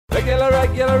regular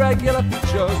features. Regular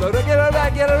features.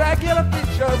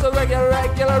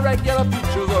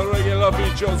 Regular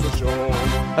features. The show.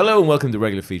 Hello and welcome to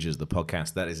Regular Features, the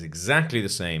podcast that is exactly the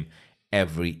same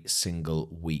every single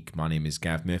week. My name is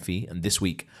Gav Murphy, and this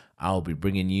week I'll be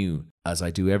bringing you, as I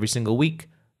do every single week,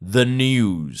 the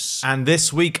news. And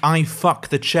this week I fuck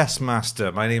the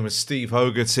Chessmaster. My name is Steve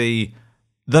Hogarty,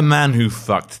 the man who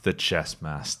fucked the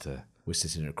Chessmaster. We're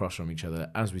sitting across from each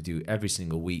other as we do every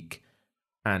single week.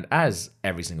 And as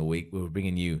every single week, we're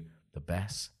bringing you the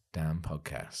best damn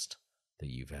podcast that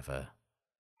you've ever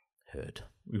heard.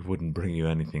 We wouldn't bring you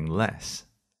anything less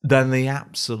than the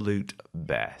absolute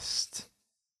best.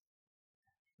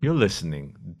 You're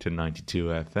listening to 92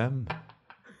 FM.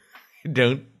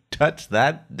 Don't touch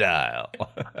that dial.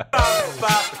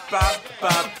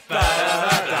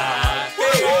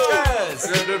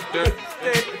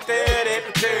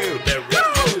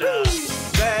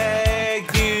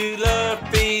 Regular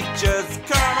features,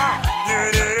 come on.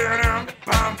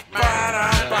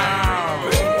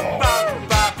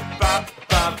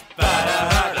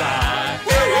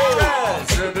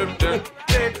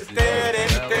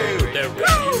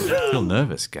 I feel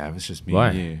nervous, Gav. It's just me Why?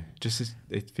 and you.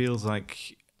 It feels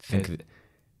like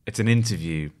it's an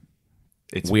interview.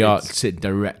 We are sitting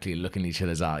directly looking each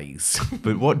other's eyes.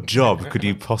 But what job could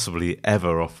you possibly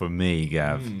ever offer me,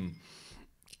 Gav?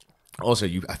 Also,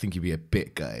 I think you'd be a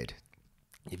bit gutted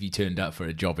if you turned up for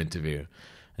a job interview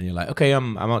and you're like, okay,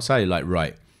 I'm outside. You're like,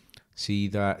 right, see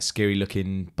that scary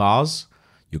looking bars?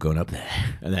 You're going up there.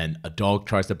 And then a dog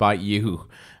tries to bite you,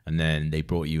 and then they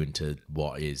brought you into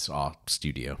what is our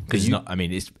studio. Because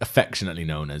it's affectionately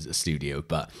known as a studio,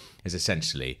 but it's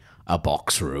essentially a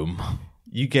box room.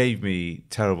 You gave me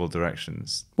terrible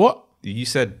directions. What? You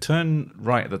said turn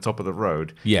right at the top of the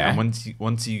road. Yeah. And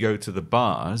once you go to the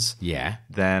bars, Yeah.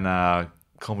 then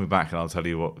call me back and I'll tell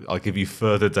you what. I'll give you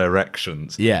further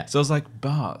directions. Yeah. So I was like,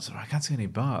 bars? I can't see any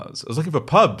bars. I was looking for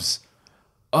pubs.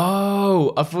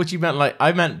 Oh, I thought you meant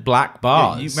I meant black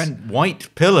bars. Yeah, you meant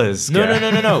white pillars. No.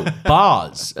 Gav.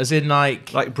 Bars. As in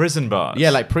like prison bars.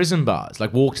 yeah, like prison bars.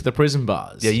 Like walk to the prison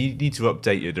bars. Yeah, you need to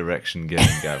update your direction giving,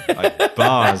 Gav.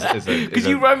 Bars is a... Because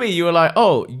you rang me, you were like,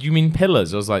 oh, you mean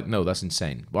pillars? I was like, no, that's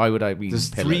insane. Why would I mean There's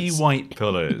pillars? 3 white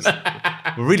pillars.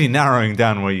 We're really narrowing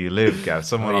down where you live, Gav.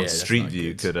 Someone on that's Street not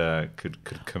View could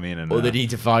come in and... Or they need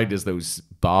to find us those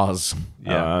bars.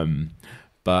 Yeah.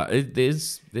 But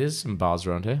there's some bars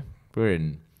around here. We're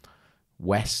in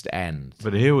West End.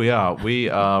 But here we are. We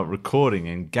are recording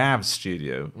in Gav's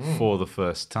studio for the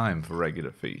first time for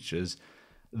Regular Features.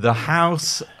 The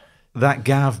house that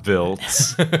Gav built.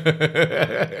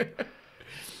 It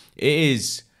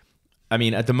is. I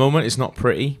mean, at the moment, it's not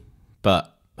pretty,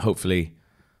 but hopefully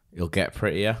it'll get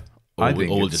prettier. Or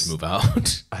we'll just move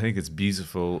out. I think it's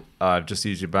beautiful. I've just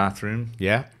used your bathroom.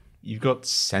 Yeah? You've got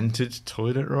scented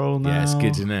toilet roll now. Yeah, it's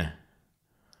good, isn't it?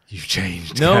 You've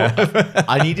changed. No, Gav.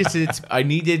 I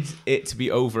needed it to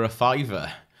be over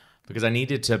 £5 because I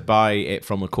needed to buy it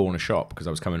from a corner shop because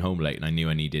I was coming home late and I knew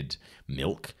I needed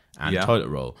milk and toilet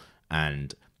roll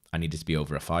and I needed to be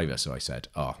over £5. So I said,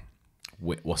 "Oh,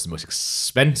 what's the most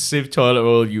expensive toilet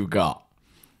roll you got?"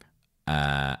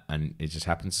 And it just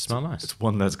happens to smell nice. It's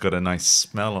one that's got a nice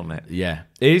smell on it. Yeah,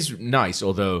 it is nice.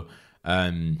 Although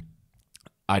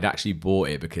I'd actually bought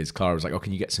it because Clara was like, "Oh,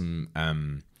 can you get some?"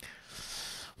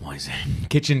 What is it?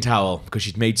 Kitchen towel, because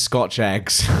she'd made Scotch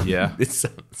eggs. Yeah.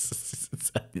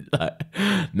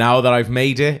 Now that I've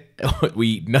made it, we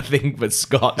eat nothing but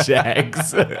Scotch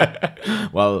eggs.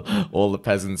 While all the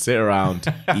peasants sit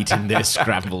around eating their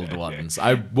scrambled ones.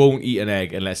 I won't eat an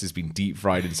egg unless it's been deep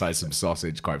fried inside some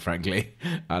sausage, quite frankly.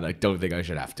 And I don't think I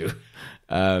should have to.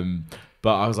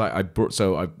 But I was like, I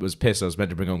was pissed. I was meant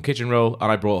to bring home kitchen roll,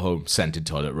 and I brought home scented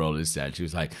toilet roll instead. She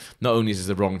was like, not only is this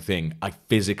the wrong thing, I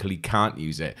physically can't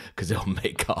use it because it'll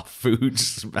make our food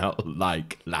smell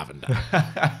like lavender.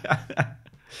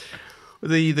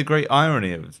 The great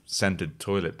irony of scented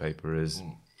toilet paper is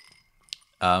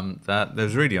that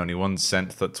there's really only one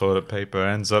scent that toilet paper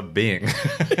ends up being.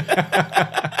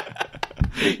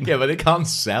 Yeah, but they can't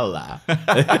sell that.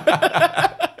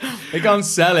 They can't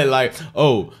sell it like,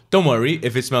 oh, don't worry,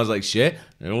 if it smells like shit,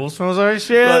 it all smells like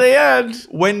shit at the end.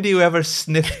 When do you ever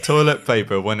sniff toilet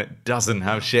paper when it doesn't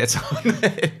have shit on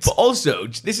it? But also,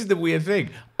 this is the weird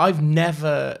thing. I've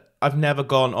never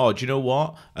gone, oh, do you know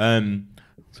what? Sorry,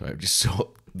 I just saw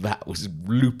that was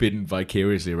looping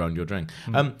vicariously around your drink.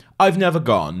 I've never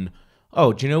gone,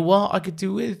 oh, do you know what I could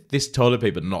do with this toilet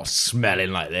paper not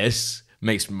smelling like this?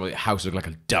 Makes my house look like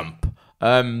a dump.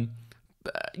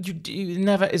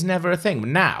 It's never a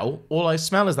thing. Now, all I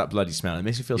smell is that bloody smell. It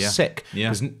makes me feel sick. Yeah.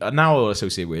 Because now all I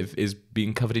associate with is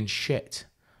being covered in shit.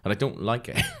 and I don't like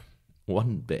it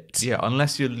one bit. Yeah,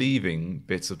 unless you're leaving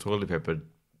bits of toilet paper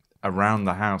around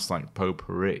the house like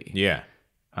potpourri. Yeah.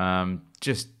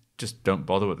 Just don't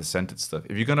bother with the scented stuff.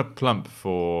 If you're going to plump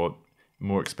for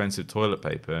more expensive toilet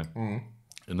paper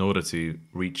in order to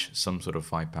reach some sort of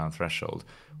 £5 threshold,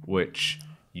 which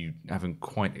you haven't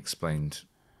quite explained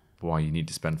why you need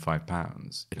to spend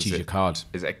 £5. It's your card.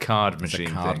 Is it a card machine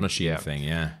It's a card thing? machine thing,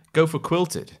 yeah. Go for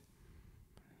quilted.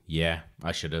 Yeah,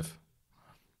 I should have.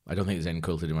 I don't think there's any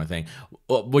quilted in my thing.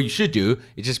 What you should do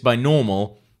is just buy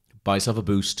normal, buy yourself a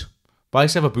boost. Buy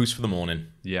yourself a boost for the morning.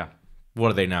 Yeah. What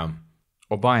are they now?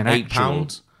 Or buy an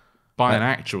 £8? Buy an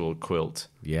actual quilt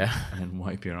Yeah. and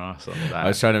wipe your ass on that. I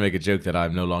was trying to make a joke that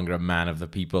I'm no longer a man of the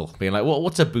people. Being like,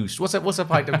 what's a boost? What's a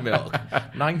pint of milk?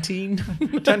 19?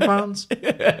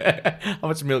 £10? How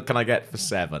much milk can I get for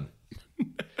 7?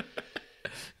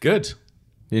 Good.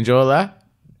 You enjoy all that?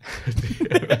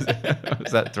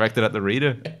 Was that directed at the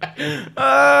reader?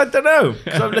 I don't know.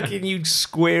 Because I'm looking you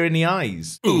square in the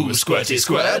eyes. Ooh, squirty,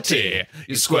 squirty,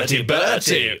 you squirty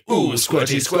Bertie. Ooh,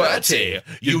 squirty, squirty,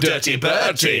 you dirty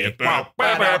Bertie.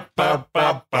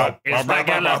 It's like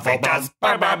a laughing does.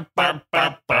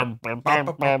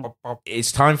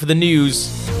 It's time for the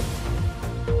news.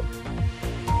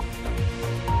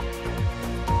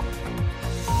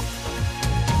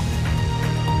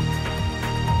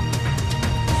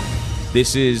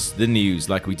 This is the news,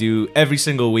 like we do every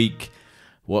single week.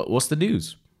 What's the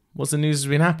news? What's the news that's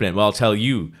been happening? Well, I'll tell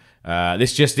you.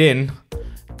 This just in.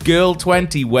 Girl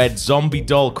 20 wed zombie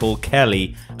doll called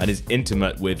Kelly and is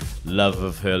intimate with love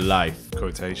of her life.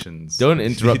 Quotations. Don't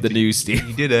interrupt the news, Steve.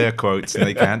 You did air quotes and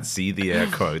they can't see the air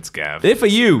quotes, Gav. They're for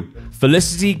you.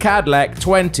 Felicity Cadillac,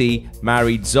 20,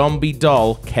 married zombie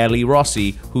doll Kelly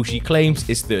Rossi, who she claims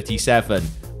is 37,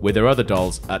 with her other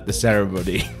dolls at the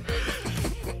ceremony.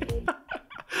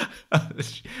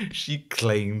 She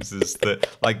claims is that,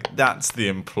 like, that's the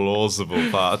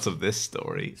implausible part of this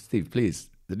story. Steve, please,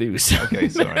 the news. Okay,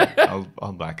 sorry.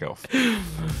 I'll back off.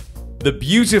 The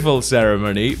beautiful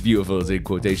ceremony, beautiful is in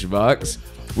quotation marks,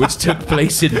 which took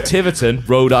place in Tiverton,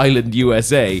 Rhode Island,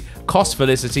 USA, cost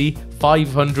Felicity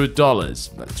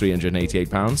 $500. That's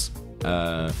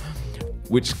 £388.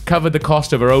 Which covered the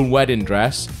cost of her own wedding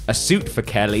dress, a suit for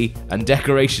Kelly, and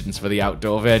decorations for the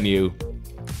outdoor venue.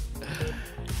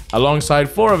 Alongside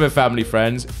 4 of her family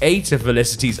friends, 8 of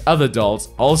Felicity's other dolls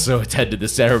also attended the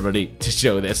ceremony to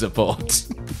show their support.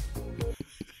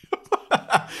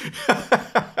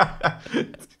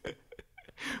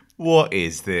 What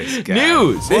is this, Gav?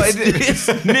 News! It's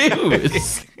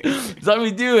news! It's like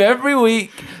we do every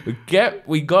week.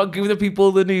 We got to give the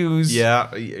people the news.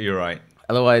 Yeah, you're right.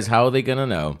 Otherwise, how are they going to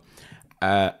know?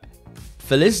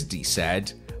 Felicity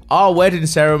said, "Our wedding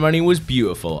ceremony was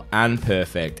beautiful and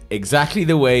perfect, exactly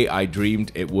the way I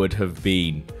dreamed it would have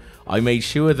been. I made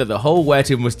sure that the whole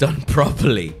wedding was done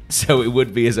properly, so it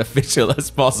would be as official as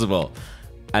possible.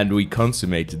 And we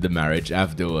consummated the marriage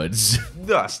afterwards."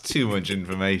 That's too much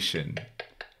information.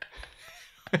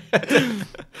 I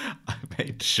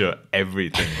made sure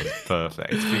everything was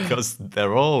perfect because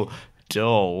they're all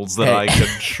dolls that I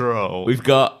control. We've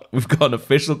got an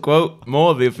official quote,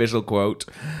 more of the official quote.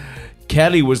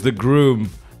 "Kelly was the groom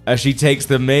as she takes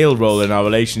the male role in our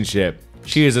relationship.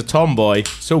 She is a tomboy,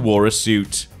 so wore a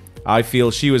suit. I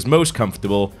feel she was most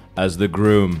comfortable as the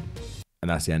groom." And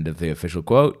that's the end of the official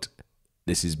quote.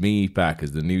 This is me back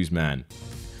as the newsman.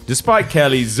 Despite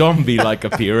Kelly's zombie-like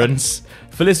appearance,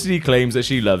 Felicity claims that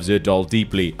she loves her doll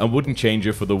deeply and wouldn't change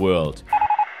her for the world.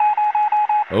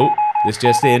 Oh, this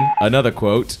just in, another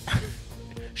quote.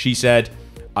 She said,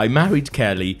 "I married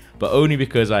Kelly, but only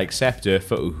because I accept her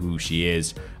for who she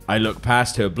is. I look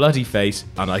past her bloody face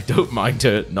and I don't mind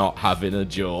her not having a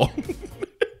jaw."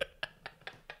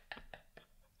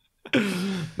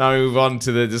 Now we move on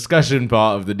to the discussion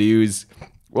part of the news.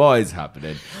 What is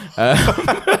happening?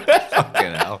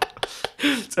 Fucking hell.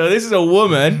 So this is a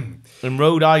woman in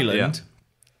Rhode Island,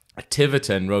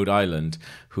 Tiverton, Rhode Island,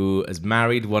 who has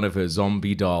married one of her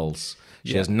zombie dolls.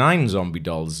 She has 9 zombie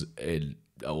dolls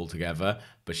altogether,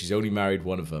 but she's only married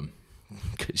one of them.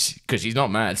 Because she's not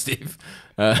mad, Steve.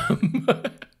 She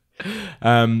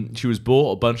was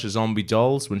bought a bunch of zombie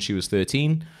dolls when she was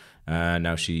 13.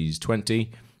 Now she's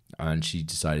 20, and she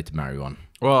decided to marry one.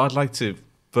 Well, I'd like to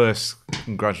first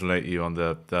congratulate you on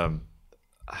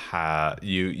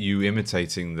you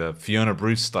imitating the Fiona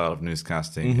Bruce style of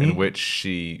newscasting, in which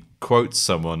she quotes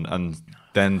someone and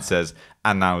then says,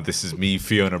 "And now this is me,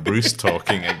 Fiona Bruce,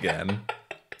 talking again."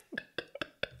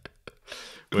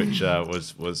 Which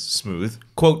was smooth.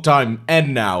 Quote time,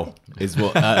 end now, is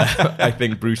what I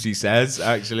think Brucey says,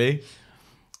 actually.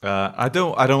 I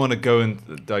don't want to go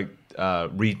and like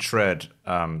retread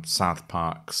South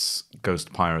Park's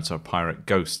Ghost Pirates or Pirate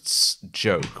Ghosts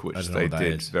joke, which they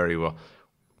did very well.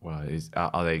 Well,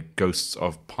 are they ghosts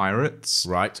of pirates?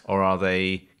 Right. Or are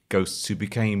they ghosts who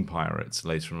became pirates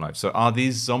later in life? So are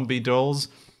these zombie dolls,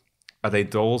 are they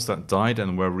dolls that died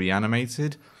and were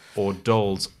reanimated, or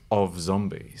dolls of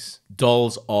zombies?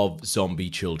 Dolls of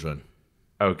zombie children.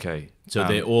 Okay. So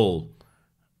they're all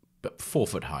 4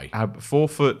 foot high. 4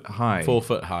 foot high. 4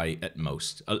 foot high at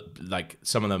most. Like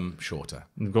some of them shorter.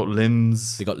 They've got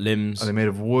limbs. They got limbs. Are they made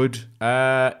of wood?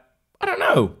 I don't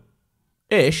know.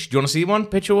 Ish. Do you want to see one?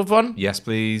 Picture of one? Yes,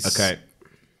 please. Okay.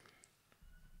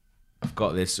 I've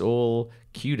got this all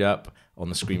queued up on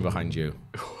the screen behind you.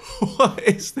 What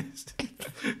is this?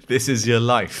 This is your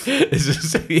life. This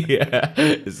is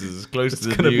This is as close to the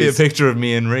It's going to be a picture of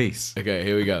me and Reese. Okay,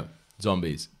 here we go.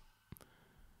 Zombies.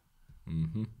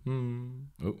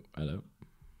 Oh, hello.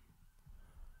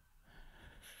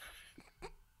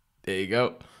 There you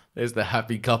go. There's the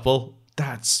happy couple.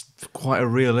 That's quite a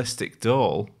realistic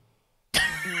doll.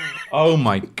 Oh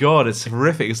my god, it's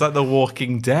horrific. It's like The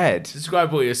Walking Dead.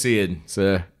 Describe what you're seeing,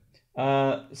 sir.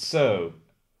 So,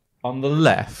 on the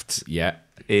left Yeah.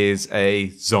 is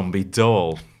a zombie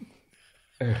doll.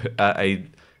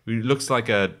 It looks like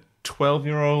a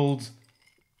 12-year-old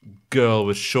girl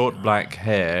with short black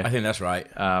hair. I think that's right.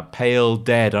 Pale,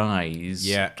 dead eyes.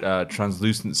 Yeah.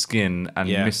 Translucent skin and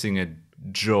missing a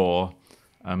jaw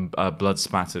and a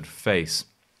blood-spattered face.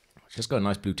 She's got a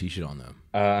nice blue t-shirt on, though.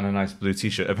 And a nice blue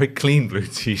t-shirt. A very clean blue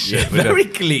t-shirt. Yeah, very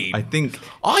clean. I think...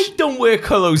 I don't wear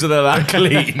clothes that are that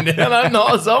clean, and I'm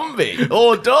not a zombie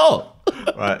or a doll.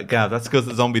 Right, Gav, that's because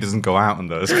the zombie doesn't go out in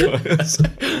those clothes.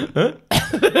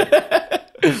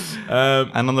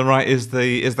 And on the right is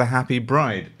the happy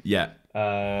bride.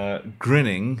 Yeah.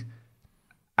 Grinning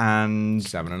and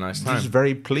She's having a nice time. just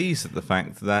very pleased at the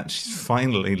fact that she's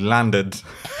finally landed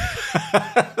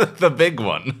the big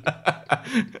one.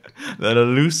 That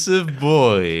elusive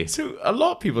boy. So a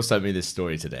lot of people sent me this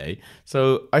story today.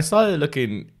 So I started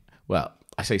looking, well,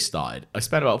 I say started. I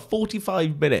spent about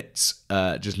 45 minutes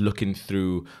just looking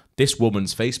through this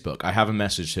woman's Facebook. I haven't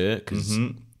messaged her because,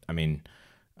 I mean,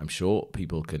 I'm sure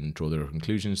people can draw their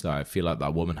conclusions that I feel like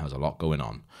that woman has a lot going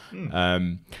on.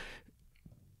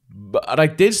 But I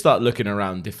did start looking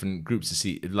around different groups to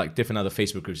see, like different other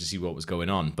Facebook groups to see what was going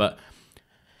on. But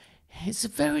it's a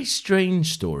very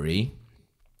strange story.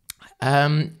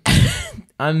 And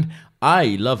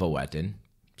I love a wedding.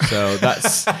 So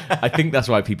I think that's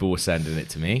why people were sending it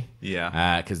to me.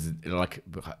 Yeah. Because like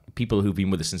people who've been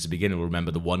with us since the beginning will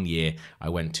remember the one year I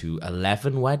went to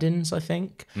 11 weddings, I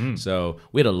think. So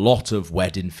we had a lot of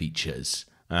wedding features,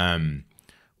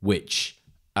 which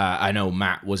I know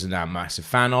Matt wasn't that massive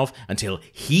fan of until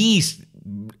he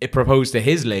proposed to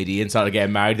his lady and started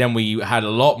getting married. Then we had a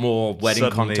lot more wedding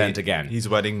Suddenly, content again. He's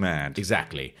wedding mad.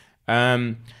 Exactly.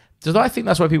 So I think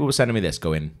that's why people were sending me this,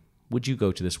 going, would you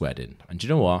go to this wedding? And do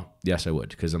you know what? Yes, I would,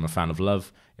 because I'm a fan of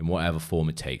love in whatever form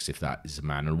it takes. If that is a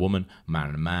man and a woman, man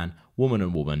and a man, woman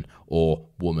and woman, or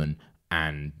woman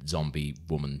and zombie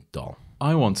woman doll.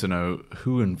 I want to know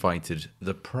who invited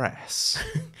the press.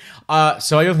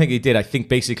 So I don't think they did. I think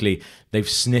basically they've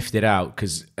sniffed it out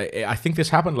because I think this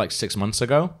happened like 6 months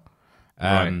ago.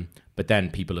 Right. But then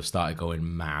people have started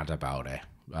going mad about it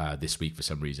this week for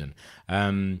some reason.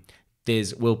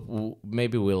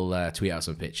 Maybe we'll tweet out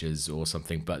some pictures or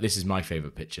something. But this is my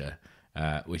favorite picture,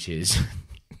 which is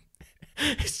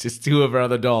it's just two of our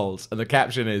other dolls, and the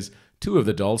caption is, two of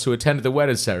the dolls who attended the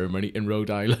wedding ceremony in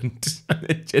Rhode Island.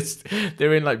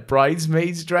 They're in like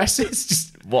bridesmaids dresses,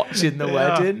 just watching the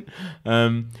wedding.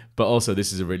 But also,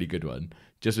 this is a really good one,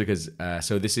 just because.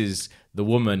 So this is the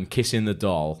woman kissing the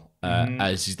doll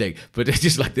as she's there, but it's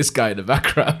just like this guy in the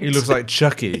background. He looks like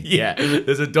Chucky. Yeah,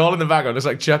 there's a doll in the background. Looks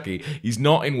like Chucky. He's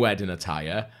not in wedding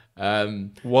attire.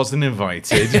 Wasn't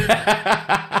invited.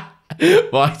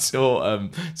 Well, I saw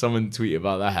someone tweet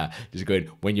about that, just going,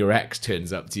 when your ex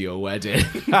turns up to your wedding.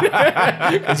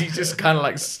 Because he's just kind of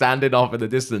like standing off in the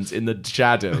distance in the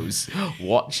shadows,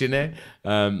 watching it,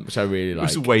 which I really like.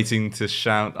 Just waiting to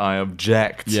shout, I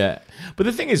object. Yeah. But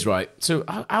the thing is, right, so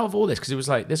out of all this, because it was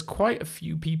like, there's quite a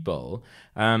few people.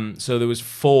 So there was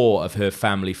 4 of her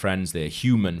family friends there,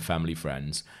 human family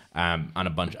friends,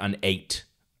 and 8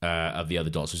 of the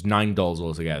other dolls. So it's 9 dolls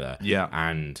altogether. Yeah.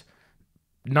 And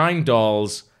 9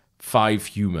 dolls, 5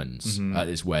 humans at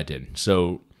this wedding.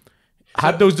 So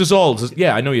had those dolls,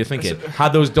 yeah, I know you're thinking,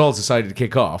 had those dolls decided to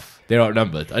kick off, they're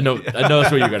outnumbered. I know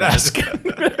that's what you're going to ask.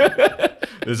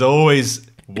 There's always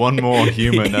one more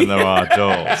human than there are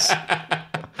dolls.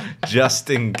 Just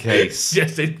in case.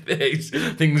 Just in case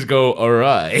things go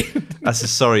awry. That's a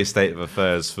sorry state of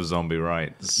affairs for zombie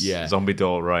rights. Yeah. Zombie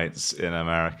doll rights in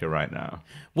America right now.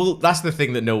 Well, that's the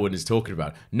thing that no one is talking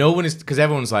about. No one is, because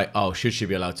everyone's like, oh, should she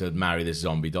be allowed to marry this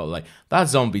zombie doll? Like, that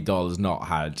zombie doll has not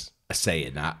had a say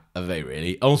in that, have they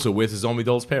really? Also, with the zombie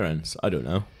doll's parents, I don't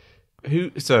know.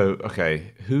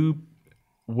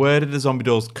 Where did the zombie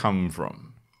dolls come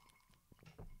from?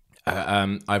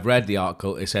 I've read the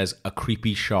article. It says a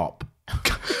creepy shop.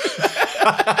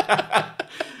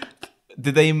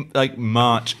 Did they like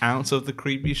march out of the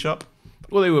creepy shop?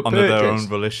 Well, they were under purchased. their own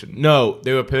volition. No,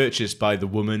 they were purchased by the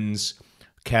woman's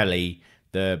Kelly,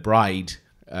 the bride.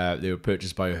 They were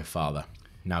purchased by her father,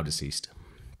 now deceased.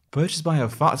 Purchased by her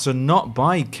father, so not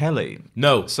by Kelly.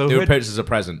 No, So they were who- purchased as a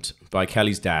present by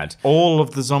Kelly's dad. All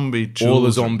of the zombie children. All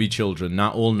the zombie children,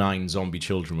 not all 9 zombie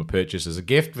children, were purchased as a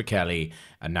gift for Kelly,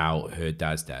 and now her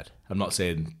dad's dead. I'm not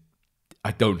saying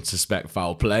I don't suspect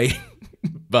foul play,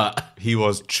 but He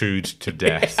was chewed to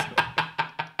death.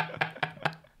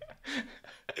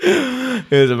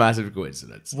 it was a massive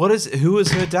coincidence. Who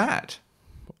was her dad?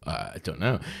 I don't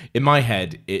know. In my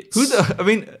head, it's...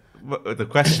 The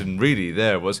question really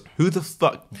there was, who the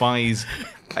fuck buys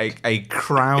a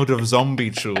crowd of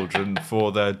zombie children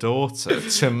for their daughter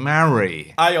to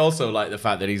marry? I also like the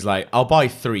fact that he's like, I'll buy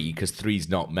 3 because 3's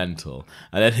not mental.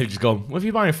 And then he'll just go, well, if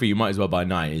you're buying 3, you might as well buy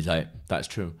 9. He's like, that's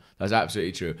true. That's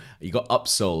absolutely true. You got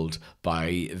upsold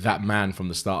by that man from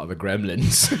the start of the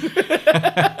Gremlins.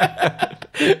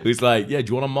 Who's like, yeah,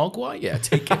 do you want a Mogwai? Yeah,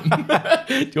 take him.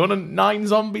 Do you want a 9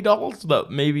 zombie dolls that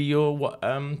maybe your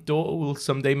daughter will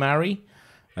someday marry?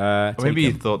 Maybe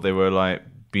you thought they were like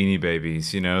Beanie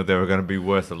Babies, you know, they were going to be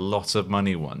worth a lot of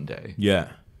money one day. Yeah.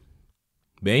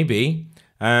 Maybe.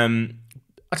 I'll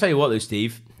tell you what though,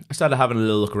 Steve. I started having a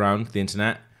little look around the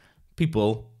internet.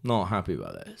 People not happy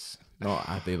about this. Not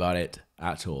happy about it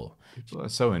at all. People are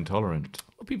so intolerant.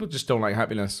 Well, people just don't like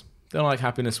happiness. They don't like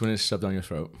happiness when it's shoved down your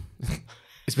throat.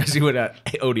 Especially when it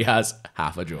only has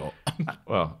half a jaw.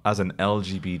 Well, as an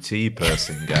LGBT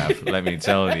person, Gav, let me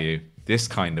tell you, this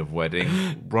kind of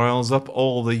wedding riles up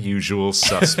all the usual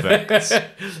suspects.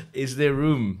 Is there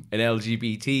room in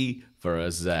LGBT for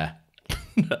a Z?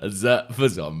 A Z for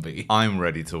zombie. I'm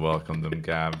ready to welcome them,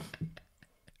 Gav.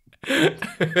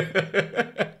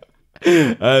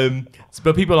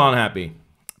 But people aren't happy.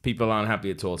 People aren't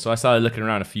happy at all. So I started looking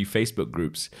around a few Facebook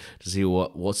groups to see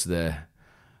what's the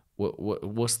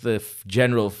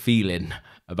general feeling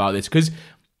about this. Because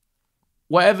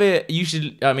whatever you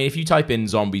should, I mean, if you type in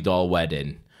zombie doll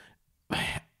wedding,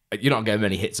 you're not getting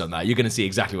many hits on that. You're going to see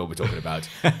exactly what we're talking about.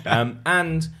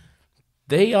 And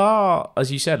they are,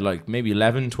 as you said, like maybe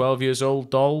 11, 12 years old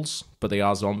dolls, but they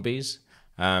are zombies.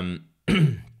 So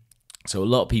a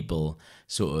lot of people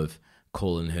sort of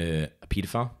calling her a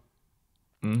paedophile.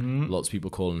 Mm-hmm. Lots of people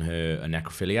calling her a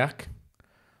necrophiliac.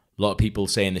 A lot of people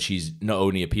saying that she's not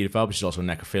only a paedophile, but she's also a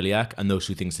necrophiliac. And those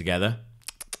two things together,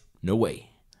 no way.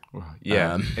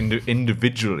 Yeah,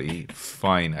 individually,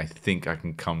 fine. I think I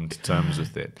can come to terms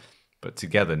with it. But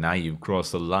together, now you've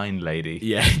crossed the line, lady.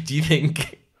 Yeah, do you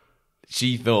think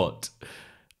she thought,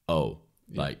 oh,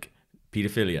 like,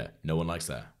 pedophilia, no one likes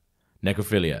that.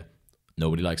 Necrophilia,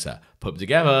 nobody likes that. Put them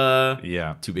together.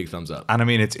 Yeah. 2 big thumbs up. And I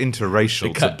mean, it's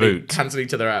interracial to boot. Cancel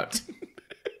each other out.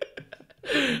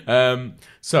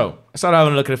 So, I started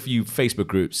having a look at a few Facebook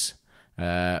groups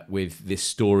with this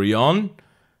story on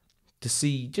to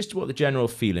see just what the general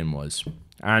feeling was.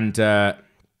 And so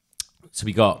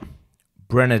we got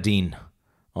Brenadine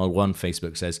on one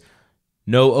Facebook says,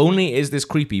 no, only is this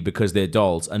creepy because they're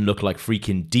dolls and look like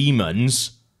freaking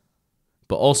demons,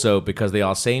 but also because they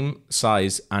are same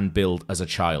size and build as a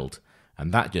child.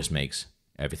 And that just makes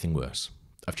everything worse.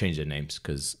 I've changed their names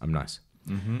because I'm nice.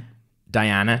 Mm-hmm.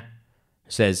 Diana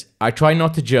says, I try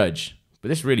not to judge, but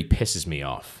this really pisses me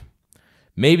off.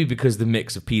 Maybe because the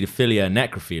mix of pedophilia and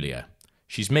necrophilia.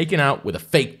 She's making out with a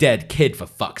fake dead kid, for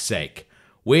fuck's sake.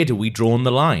 Where do we draw on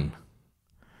the line?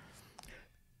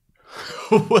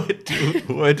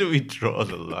 Where do we draw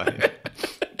the line?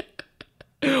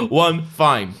 1,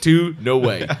 fine. 2, no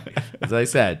way. As I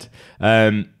said.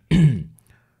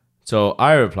 So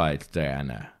I replied to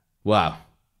Diana, wow,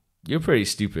 you're pretty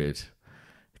stupid.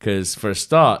 Because for a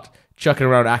start, chucking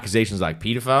around accusations like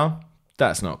pedophile,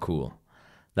 that's not cool.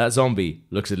 That zombie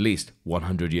looks at least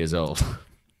 100 years old.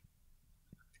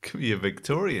 Could be a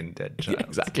Victorian dead child. Yeah,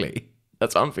 exactly.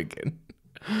 That's what I'm thinking.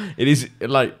 It is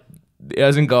like, it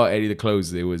hasn't got any of the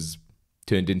clothes it was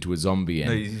turned into a zombie in.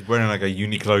 No, he's wearing like a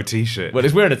Uniqlo t-shirt. Well,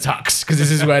 he's wearing a tux because this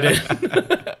is wedding.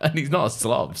 And he's not a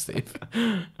slob, Steve.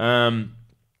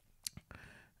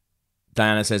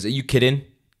 Diana says, are you kidding?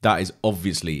 That is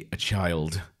obviously a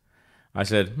child. I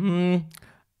said,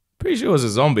 pretty sure it was a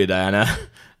zombie, Diana.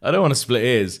 I don't want to split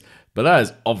ears, but that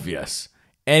is obvious.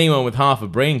 Anyone with half a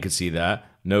brain could see that.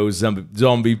 No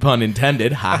zombie pun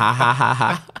intended. Ha ha ha ha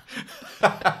ha.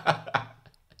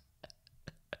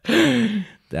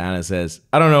 Diana says,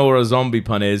 I don't know what a zombie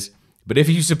pun is, but if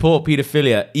you support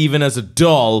pedophilia, even as a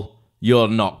doll, you're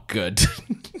not good.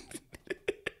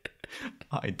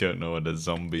 I don't know what a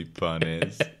zombie pun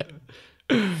is.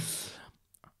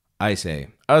 I say,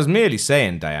 I was merely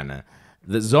saying, Diana,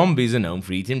 that zombies are known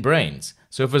for eating brains.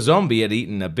 So if a zombie had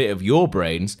eaten a bit of your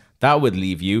brains, that would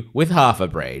leave you with half a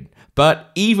brain.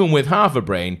 But even with half a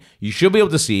brain, you should be able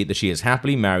to see that she is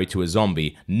happily married to a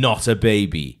zombie, not a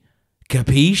baby.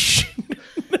 Capiche?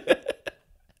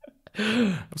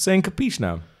 I'm saying capiche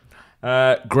now.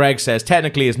 Greg says,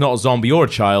 technically it's not a zombie or a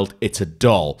child, it's a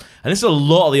doll. And this is a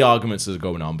lot of the arguments that are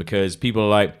going on, because people are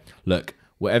like, look,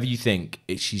 whatever you think,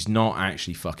 she's not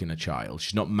actually fucking a child.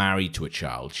 She's not married to a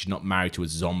child. She's not married to a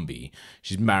zombie.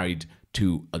 She's married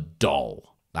to a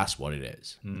doll. That's what it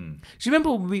is. Do you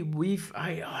remember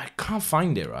I can't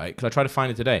find it, right? Because I tried to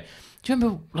find it today. Do you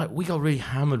remember, like, we got really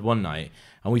hammered one night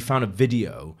and we found a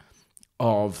video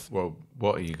of... Well,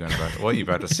 what are you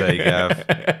about to say, Gav?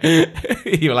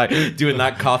 You were like doing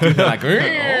that cartoon, like,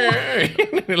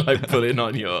 like putting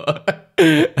on your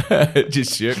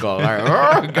just shirt off, like,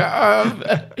 oh, Gav,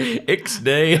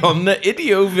 Ixnay on the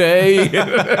idiove.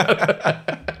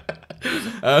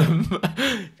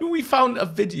 We found a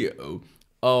video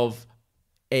of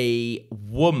a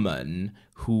woman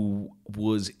who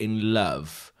was in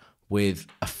love with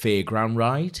a fairground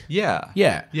ride. Yeah.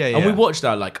 And we watched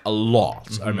that like a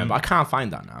lot. I remember. I can't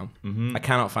find that now. I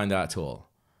cannot find that at all.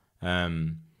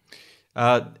 I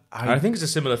think it's a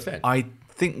similar thing. I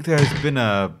think there's been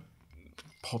a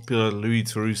popular Louis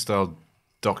Theroux style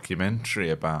documentary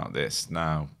about this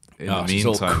now. In the she's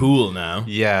meantime, all cool now.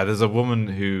 Yeah, there's a woman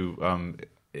who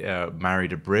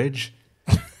married a bridge,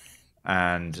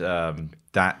 and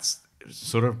that's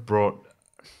sort of brought,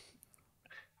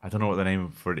 I don't know what the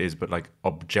name for it is, but like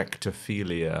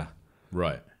objectophilia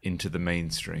into the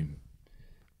mainstream.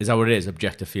 Is that what it is?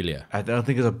 Objectophilia? I don't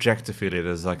think it's objectophilia.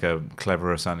 There's like a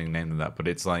cleverer sounding name than that, but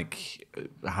it's like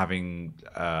having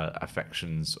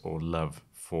affections or love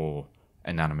for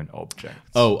inanimate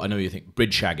objects. Oh, I know what you think.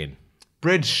 Bridge shagging.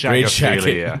 Bridge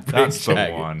shaggophilia. That's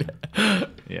the one.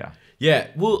 Yeah. Yeah,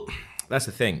 well, that's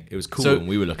the thing. It was cool when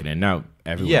we were looking at it. Now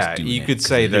everyone's doing it. You could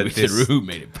say that this Theroux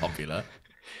made it popular.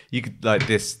 You could like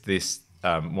this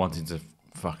wanting to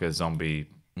fuck a zombie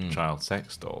child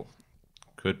sex doll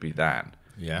could be that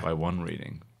by one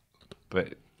reading,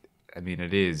 but I mean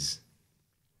it is.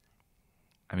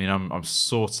 I mean I'm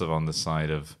sort of on the side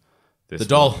of this the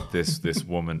doll, this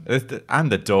woman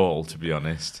and the doll, to be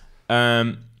honest,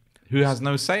 who has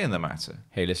no say in the matter.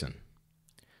 Hey, listen.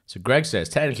 So Greg says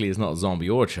technically it's not a zombie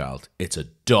or a child; it's a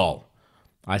doll.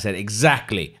 I said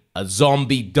exactly, a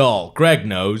zombie doll. Greg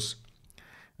knows.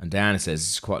 And Diana says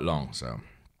it's quite long, so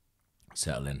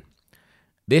settle in.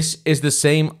 This is the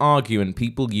same argument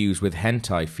people use with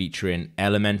hentai featuring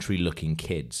elementary-looking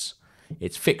kids.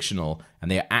 It's fictional,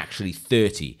 and they are actually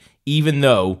 30, even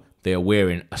though they are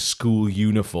wearing a school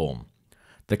uniform.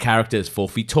 The character is 4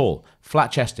 feet tall,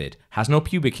 flat-chested, has no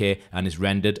pubic hair, and is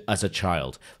rendered as a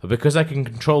child. But because I can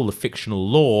control the fictional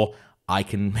lore, I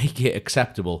can make it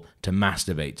acceptable to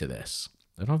masturbate to this.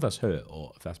 I don't know if that's her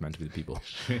or if that's meant to be the people.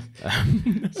 I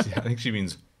think she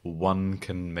means one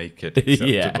can make it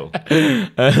acceptable.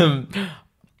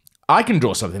 I can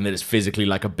draw something that is physically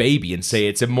like a baby and say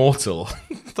it's immortal.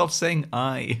 Stop saying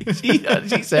I.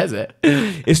 She says it.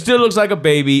 It still looks like a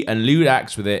baby, and lewd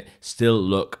acts with it still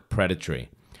look predatory.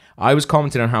 I was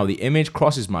commenting on how the image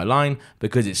crosses my line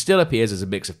because it still appears as a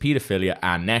mix of pedophilia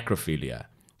and necrophilia.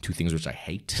 2 things which I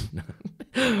hate.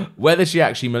 Whether she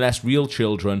actually molests real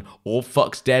children or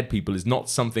fucks dead people is not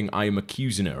something I am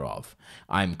accusing her of.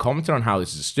 I am commenting on how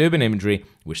this is disturbing imagery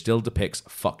which still depicts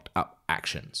fucked up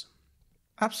actions.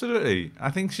 Absolutely. I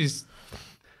think she's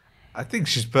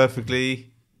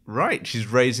perfectly right. She's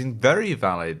raising very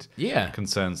valid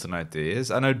concerns and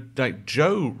ideas. I know like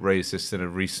Joe raised this in a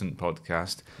recent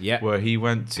podcast where he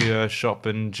went to a shop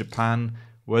in Japan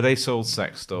where they sold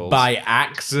sex dolls. By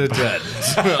accident.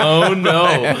 Oh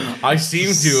no. I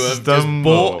seem to have just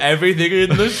bought everything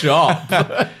in the shop.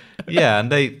 Yeah,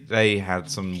 and they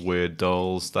had some weird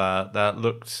dolls that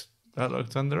looked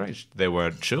underage. They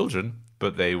weren't children,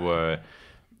 but they were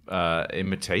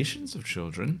imitations of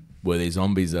children. Were they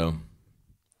zombies though?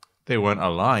 They weren't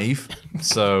alive,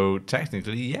 so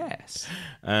technically yes.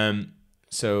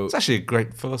 So it's actually a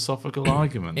great philosophical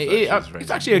argument.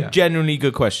 It's actually a genuinely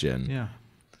good question. Yeah.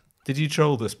 Did you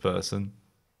troll this person?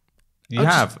 You I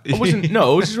have. I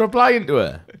was just replying to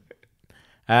her.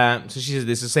 So she said,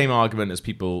 it's the same argument as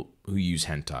people who use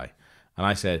hentai. And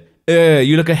I said,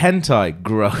 you look at hentai,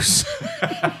 gross.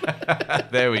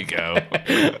 There we go.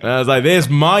 And I was like, there's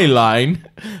my line.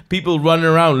 People running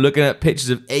around looking at pictures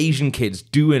of Asian kids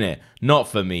doing it. Not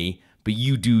for me, but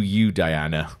you do you,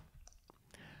 Diana.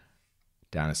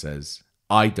 Diana says,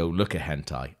 I don't look at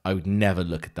hentai. I would never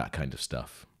look at that kind of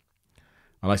stuff.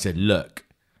 And I said, look,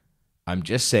 I'm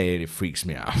just saying it freaks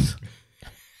me out.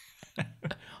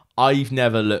 I've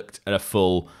never looked at a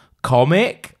full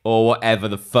comic or whatever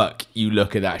the fuck you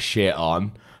look at that shit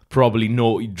on. Probably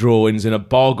naughty drawings in a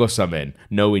bog or something.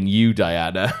 Knowing you,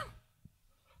 Diana.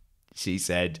 She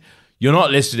said, you're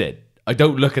not listening. I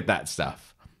don't look at that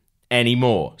stuff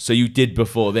anymore. So you did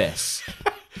before this.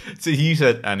 So you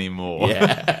said anymore.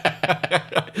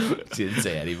 Yeah. She didn't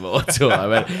say anymore at all. I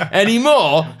went,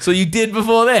 anymore? So you did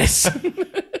before this?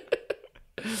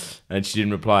 And she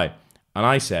didn't reply. And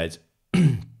I said,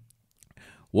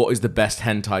 what is the best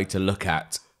hentai to look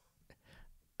at?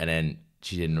 And then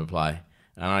she didn't reply.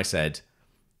 And I said,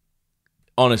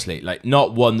 honestly, like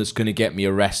not one that's going to get me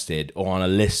arrested or on a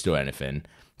list or anything.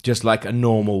 Just like a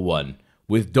normal one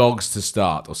with dogs to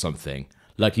start or something.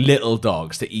 Like little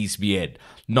dogs to ease me in.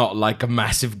 Not like a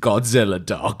massive Godzilla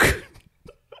dog.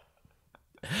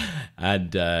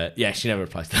 And yeah, she never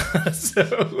replied to that.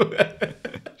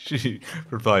 So She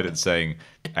replied it saying,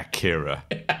 Akira.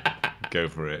 Go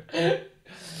for it.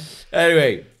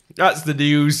 anyway, that's the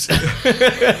news.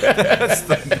 That's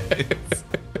the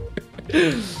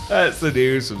news. That's the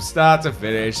news from start to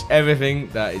finish. Everything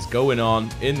that is going on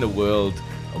in the world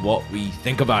and what we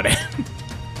think about it.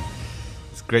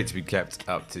 It's great to be kept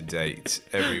up to date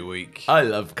every week. I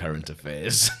love current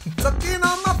affairs. Sucking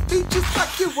on my features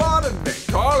like you wanted me.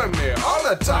 Calling me all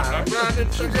the time. I'm trying to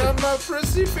check out my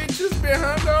prissy features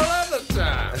behind all other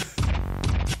time.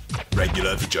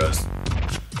 Regular features.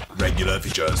 Regular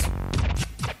features.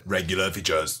 Regular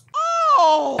features.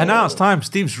 And now it's time for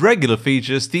Steve's regular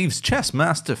feature, Steve's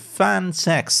Chessmaster fan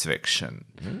sex fiction.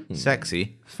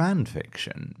 Sexy fan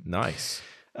fiction. Nice.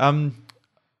 There's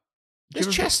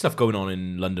There's chess stuff going on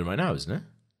in London right now, isn't it?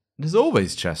 There's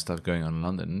always chess stuff going on in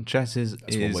London. Chess is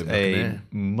one way of looking at a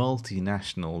it.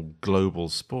 multinational global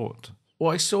sport.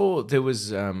 Well, I saw there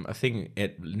was a thing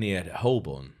near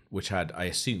Holborn, which had, I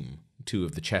assume, two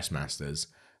of the Chessmasters,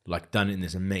 like done in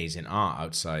this amazing art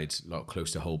outside, like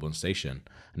close to Holborn Station.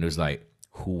 And it was like,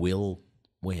 who will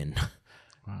win?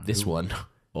 This one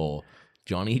or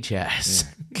Johnny Chess?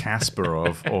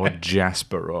 Kasparov or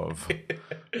Jasparov.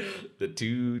 The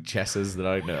two chesses that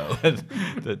I know.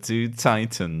 The two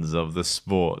titans of the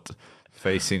sport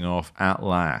facing off at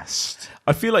last.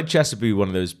 I feel like chess would be one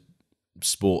of those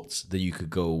sports that you could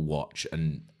go watch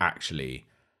and actually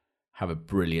have a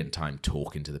brilliant time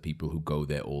talking to the people who go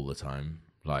there all the time,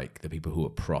 like the people who are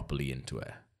properly into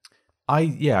it.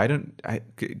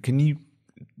 Can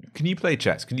you play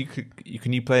chess? Can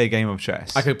you play a game of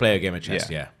chess? I could play a game of chess,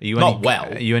 yeah. Are you Not any,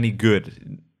 well. Are you any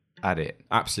good at it?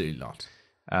 Absolutely not.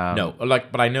 No,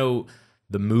 but I know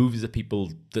the moves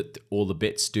that all the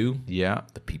bits do. Yeah.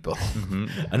 The people.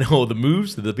 I know all the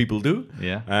moves that the people do.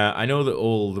 Yeah. I know that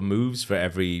all the moves for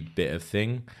every bit of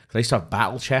thing. Because I used to have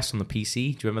battle chess on the PC.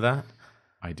 Do you remember that?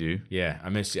 I do. Yeah, I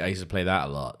used to play that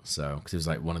a lot. So because it was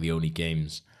like one of the only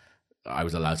games I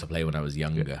was allowed to play when I was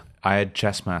younger. I had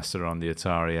Chessmaster on the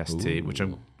Atari ST, which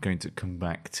I'm going to come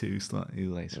back to slightly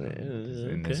later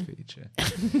in this feature.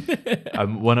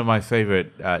 One of my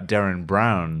favorite Darren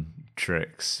Brown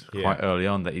tricks quite early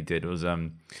on that he did was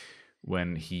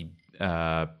when he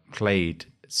played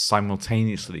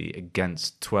simultaneously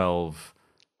against 12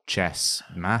 chess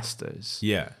masters.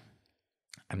 Yeah.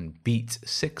 And beat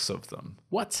 6 of them.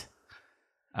 What?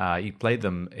 He played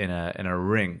them in a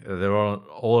ring. They were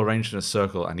all arranged in a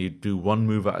circle, and he'd do one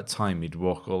move at a time. He'd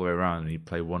walk all the way around, and he'd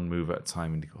play one move at a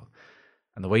time.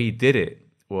 And the way he did it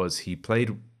was he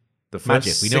played the first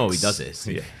Magic. We know six- he does this.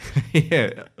 Yeah,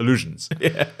 yeah, illusions.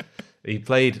 Yeah, he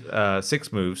played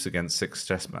 6 moves against 6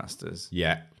 chess masters.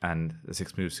 Yeah. And the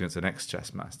 6 moves against the next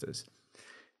chess masters.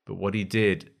 But what he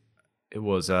did, it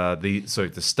was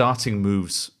the starting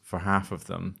moves for half of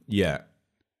them. Yeah.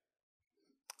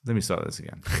 Let me start this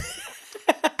again.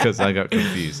 Because I got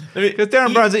confused. Because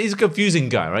Darren Brown's he's a confusing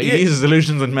guy, right? Yeah. He uses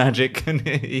illusions and magic, and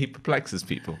he perplexes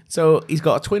people. So he's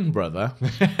got a twin brother,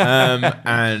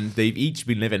 and they've each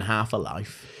been living half a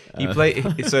life. He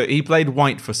played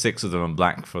white for 6 of them and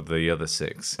black for the other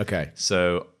 6. Okay.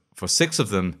 So for 6 of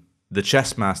them, the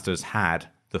chess masters had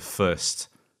the first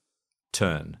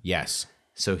turn. Yes.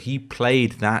 So he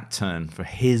played that turn for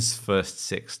his first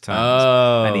 6 turns.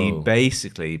 Oh. And he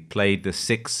basically played the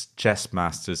 6 chess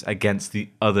masters against the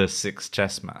other 6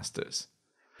 chess masters.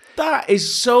 That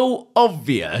is so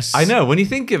obvious. I know. When you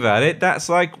think about it, that's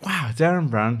like, wow, Darren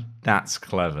Brown, that's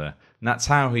clever. And that's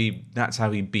how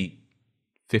he beat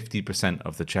 50%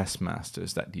 of the chess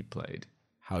masters that he played.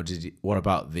 How did he? What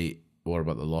about the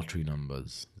lottery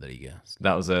numbers that he guessed?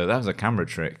 That was a camera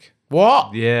trick.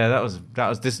 What? Yeah, that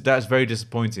was very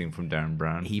disappointing from Darren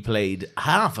Brown. He played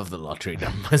half of the lottery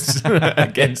numbers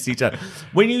against each other.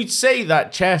 When you say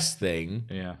that chess thing,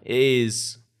 Yeah.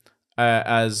 is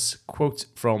as quote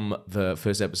from the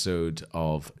first episode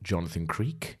of Jonathan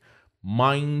Creek,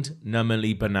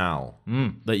 mind-numbingly banal.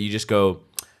 That you just go,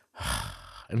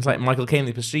 and it's like Michael Caine,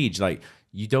 The Prestige. Like,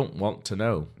 you don't want to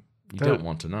know. You don't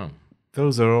want to know.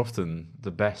 Those are often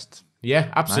the best. Yeah,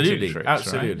 absolutely, tricks,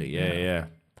 absolutely. right? Yeah.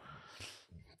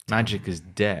 Magic is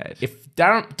dead. If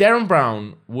Darren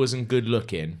Brown wasn't good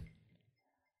looking,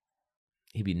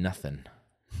 he'd be nothing.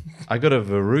 I got a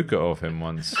Veruca off him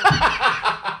once.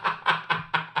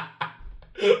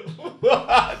 What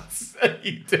are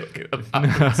you talking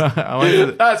about? I went to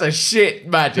the- That's a shit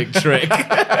magic trick.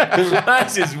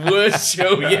 That's his worst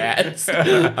show yet.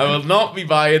 I will not be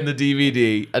buying the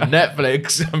DVD. And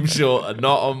Netflix, I'm sure, are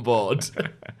not on board.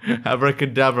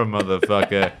 Abracadabra,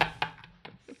 motherfucker.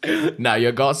 Now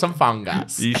you got some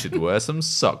fungus. You should wear some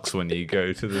socks when you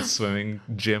go to the swimming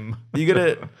gym. You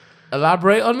gonna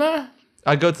elaborate on that?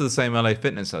 I go to the same LA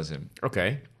Fitness as him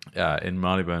Okay. in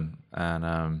Marylebone,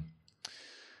 and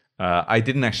I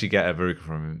didn't actually get a Veruca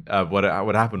from him. What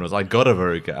happened was I got a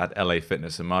Veruca at LA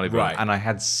Fitness in Marylebone, Right. and I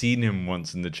had seen him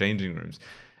once in the changing rooms.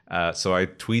 So I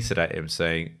tweeted at him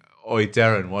saying, "Oi,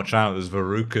 Darren, watch out! There's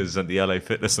Verucas at the LA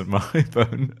Fitness in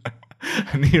Marylebone."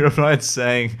 And he replied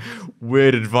saying,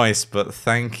 "Weird advice, but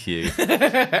thank you."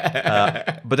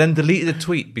 But then deleted the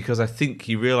tweet because I think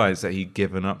he realized that he'd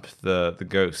given up the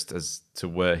ghost as to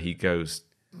where he goes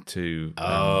to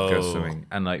go swimming,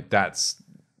 and like that's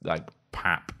like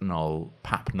pap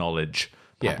knowledge,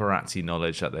 Yeah. paparazzi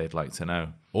knowledge that they'd like to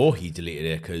know. Or he deleted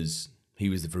it because he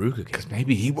was the Veruca King.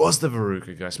 Maybe he was the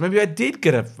Veruca ghost. Maybe I did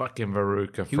get a fucking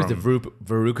Veruca. He was the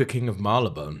Veruca King of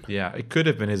Marylebone. Yeah, it could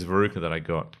have been his Veruca that I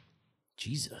got.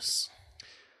 Jesus.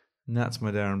 And that's my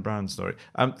Darren Brown story.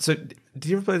 So, did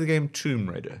you ever play the game Tomb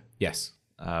Raider? Yes.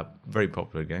 Very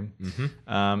popular game.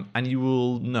 And you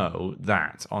will know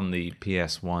that on the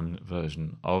PS1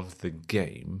 version of the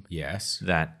game, Yes.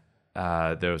 that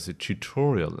there was a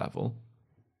tutorial level.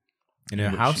 In her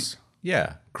house?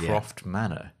 Croft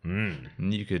Manor.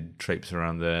 And you could traipse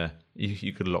around there.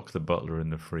 You could lock the butler in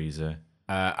the freezer.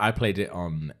 I played it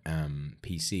on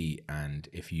PC, and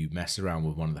if you mess around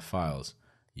with one of the files,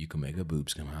 you can make her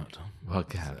boobs come out. Well,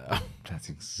 Gav, that's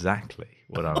exactly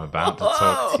what I'm about to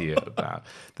talk to you about.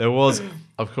 There was,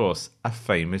 of course, a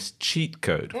famous cheat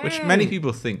code, which many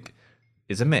people think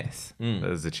is a myth.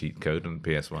 There's a cheat code on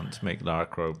PS1 to make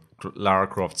Lara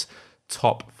Croft's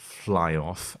top fly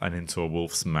off and into a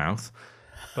wolf's mouth.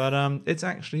 But it's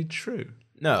actually true.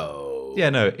 No. Yeah,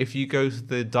 no, if you go to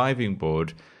the diving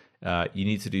board, you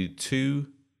need to do 2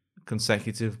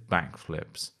 consecutive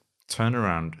backflips, turn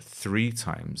around 3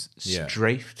 times, Yeah.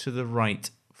 strafe to the right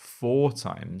 4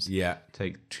 times, Yeah.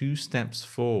 take 2 steps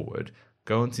forward,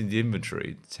 go into the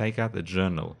inventory, take out the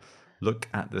journal, look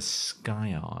at the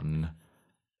scion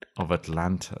of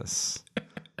Atlantis,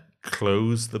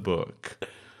 close the book,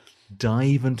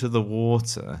 dive into the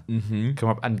water, come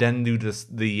up, and then do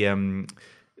the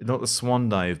not the swan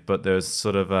dive, but there's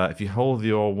sort of if you hold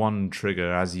your one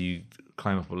trigger as you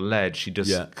climb up a ledge, she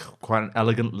does quite an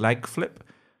elegant leg flip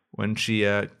when she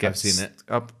gets seen it.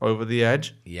 up over the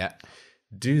edge. Yeah.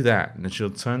 Do that, and then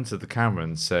she'll turn to the camera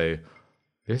and say,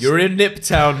 You're in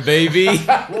Niptown, baby.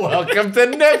 "Welcome to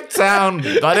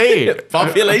Niptown, buddy."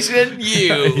 Population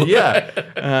you. Yeah,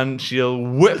 and she'll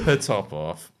whip her top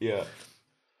off. Yeah.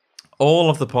 All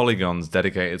of the polygons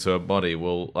dedicated to her body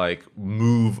will like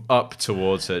move up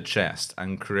towards her chest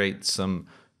and create some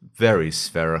very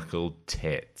spherical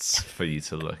tits for you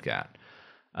to look at.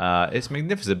 It's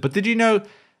magnificent. But did you know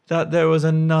that there was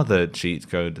another cheat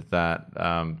code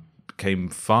that came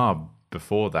far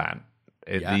before that?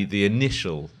 The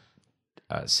initial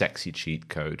sexy cheat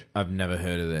code. I've never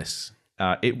heard of this.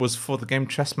 It was for the game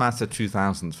Chessmaster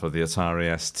 2000 for the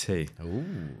Atari ST.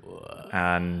 Ooh.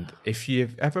 And if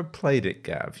you've ever played it,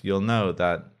 Gav, you'll know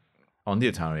that on the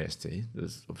Atari ST,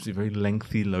 there's obviously very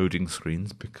lengthy loading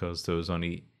screens because there was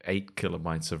only 8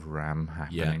 kilobytes of RAM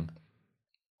happening.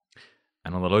 Yeah.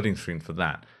 And on the loading screen for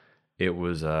that, it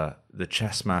was the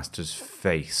chessmaster's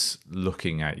face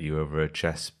looking at you over a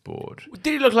chessboard.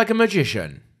 Did he look like a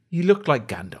magician? He looked like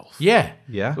Gandalf. Yeah.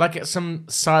 Yeah? Like some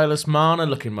Silas Marner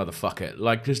looking motherfucker.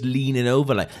 Like just leaning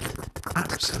over like...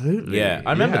 Absolutely. Yeah,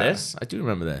 I remember this. I do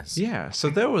remember this. Yeah, so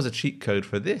there was a cheat code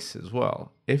for this as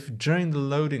well. If during the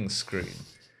loading screen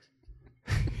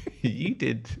you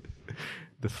did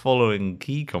the following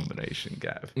key combination,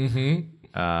 Gav.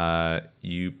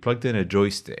 You plugged in a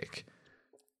joystick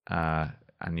and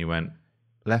you went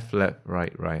left,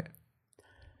 right, right.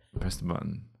 Press the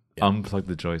button. Unplug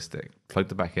the joystick.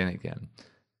 Plugged it back in again.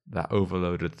 That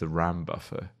overloaded the RAM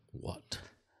buffer. What?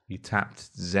 You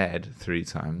tapped Z 3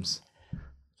 times.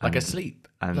 Like asleep.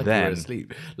 And like then... you're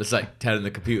asleep. It's like telling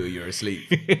the computer you're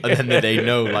asleep. And then they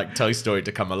know, like, Toy Story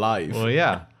to come alive. Well,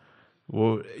 yeah.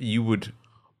 Well, you would...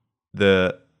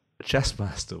 The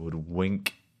Chessmaster would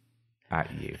wink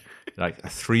at you. Like a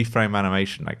 3-frame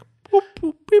animation, like... Boop,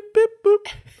 boop, beep, beep, boop.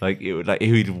 Like, it would, like,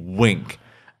 he would wink.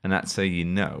 And that's how you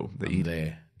know that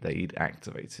you'd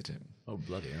activated him. Oh,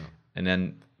 bloody hell. And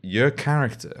then your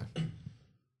character...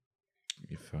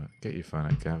 Get your phone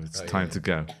out, Gav. It's time to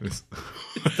go. It's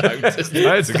time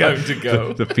to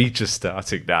go. The feature's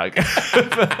starting now.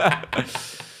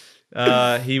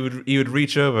 He would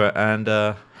reach over and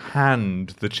hand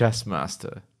the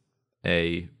Chessmaster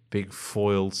a big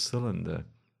foil cylinder,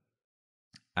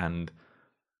 and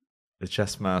the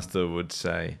Chessmaster would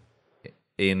say,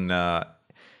 in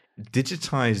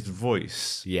digitized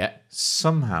voice,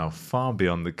 somehow far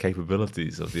beyond the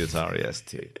capabilities of the Atari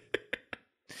ST.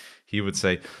 He would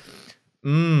say,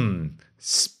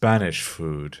 Spanish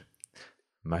food.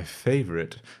 My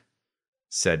favorite,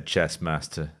 said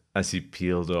Chessmaster as he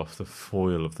peeled off the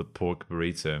foil of the pork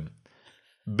burrito.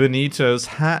 Benito's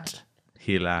hat,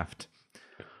 he laughed.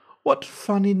 What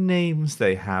funny names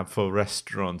they have for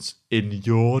restaurants in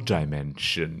your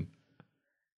dimension.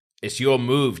 It's your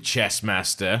move,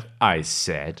 Chessmaster, I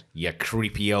said. You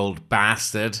creepy old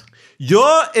bastard.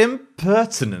 Your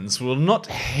impertinence will not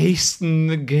hasten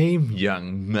the game,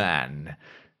 young man,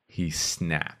 he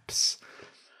snaps.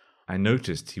 I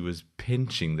noticed he was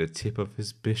pinching the tip of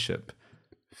his bishop,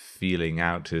 feeling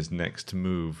out his next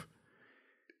move.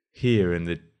 Here in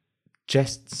the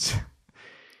chess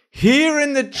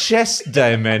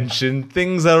dimension,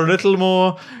 things are a little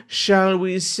more, shall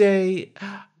we say,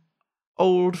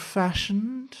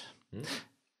 old-fashioned.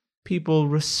 People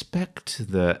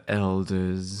respect their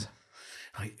elders.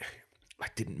 I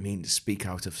didn't mean to speak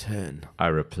out of turn, I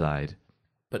replied.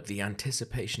 But the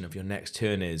anticipation of your next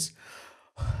turn is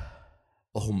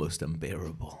almost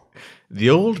unbearable. The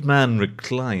old man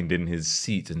reclined in his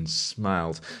seat and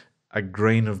smiled. A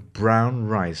grain of brown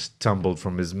rice tumbled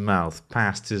from his mouth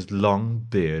past his long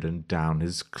beard and down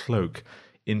his cloak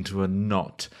into a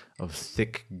knot of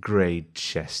thick grey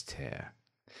chest hair.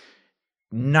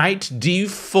 Knight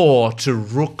d4 to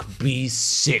rook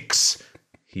b6,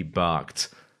 he barked,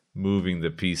 moving the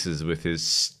pieces with his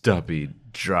stubby,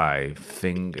 dry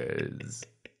fingers.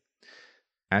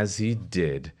 As he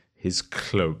did, his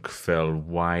cloak fell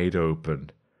wide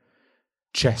open.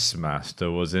 Chessmaster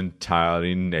was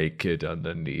entirely naked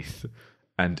underneath,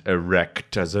 and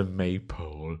erect as a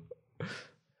maypole.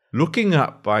 Looking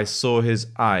up, I saw his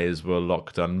eyes were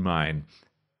locked on mine.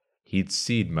 He'd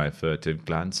seen my furtive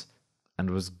glance, and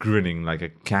was grinning like a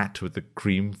cat with a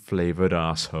cream-flavoured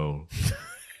arsehole.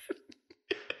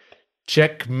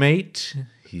 Checkmate,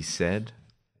 he said.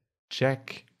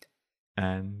 Check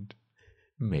and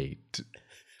mate.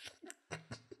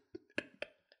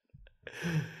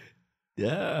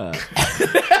 Yeah.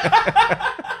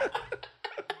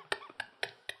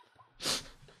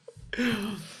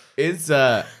 It's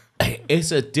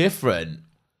a different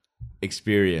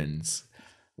experience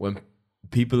when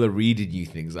people are reading you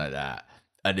things like that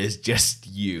and it's just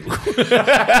you. Like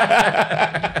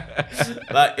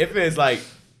if it's like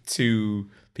two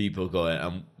people going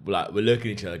and like we're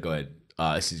looking at each other going,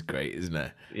 oh, this is great, isn't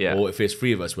it? Yeah. Or if it's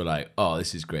three of us, we're like, oh,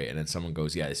 this is great, and then someone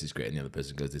goes, yeah, this is great, and the other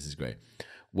person goes, this is great.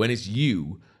 When it's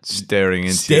you staring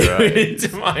into your eyes.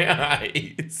 into my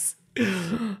eyes,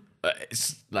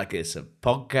 it's like it's a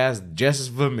podcast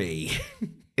just for me.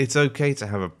 It's okay to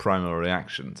have a primal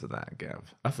reaction to that,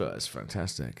 Gav. I thought that's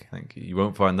fantastic. Thank you. You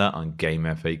won't find that on Game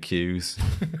FAQs.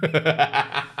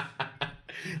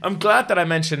 I'm glad that I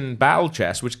mentioned Battle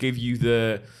Chess, which gave you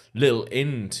the little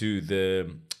into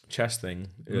the chess thing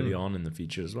early on in the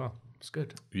feature as well. It's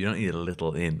good. You don't need a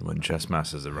little in when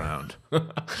Chessmaster's around.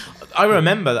 I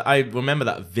remember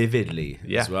that vividly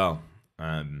Yeah. as well,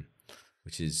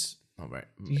 which is not right.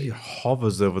 He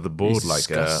hovers over the board He's like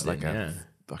disgusting, a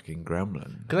fucking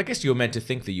gremlin. Because I guess you're meant to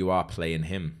think that you are playing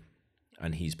him,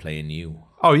 and he's playing you.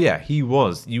 Oh yeah, he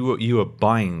was. You were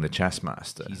buying the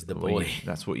Chessmaster. He's the Well, boy.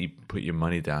 that's what you put your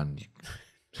money down.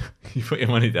 You put your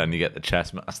money down, you get the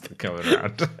Chessmaster coming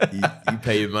around. You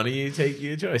pay your money, you take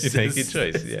your choice. You take your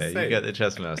choice. Yeah, you get the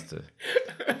Chessmaster.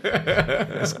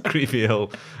 That's creepy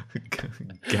old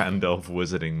Gandalf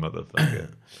wizarding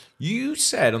motherfucker. You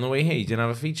said on the way here you didn't have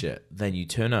a feature. Then you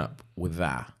turn up with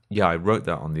that. Yeah, I wrote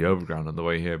that on the overground on the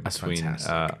way here. That's Between,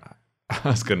 fantastic. I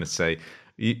was going to say,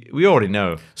 we already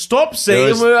know. Stop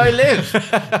saying where I live.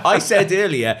 I said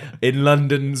earlier in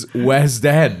London's West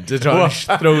End to try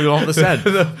to throw you off the scent.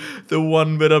 the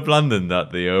one bit of London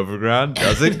that the overground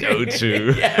doesn't go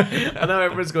to. Yeah, and now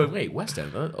everyone's going, wait, West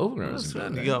End, Overground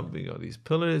doesn't go there. You got these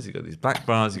pillars, you got these black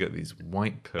bars, you got these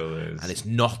white pillars, And it's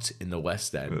not in the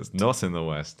West End. it's not in the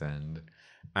West End.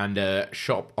 And a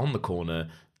shop on the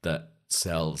corner that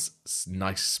sells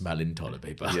nice smelling toilet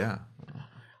paper. Yeah,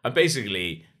 And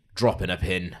basically dropping a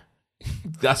pin.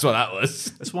 That's what that was.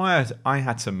 that's why I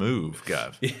had to move,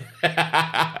 Gav.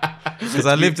 Because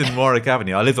I lived in Warwick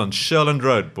Avenue. I lived on Shirland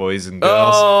Road, boys and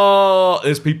girls. Oh,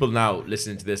 there's people now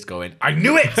listening to this going, I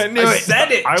knew it! I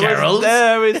said it, I Gerald! was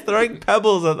there. He's throwing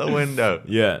pebbles at the window.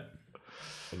 Yeah.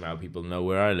 Well, now people know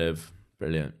where I live.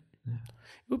 Brilliant. It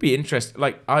would be interesting.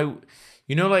 Like,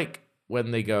 like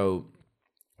when they go,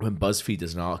 when BuzzFeed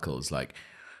does an article, it's like,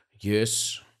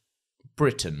 yes,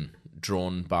 Britain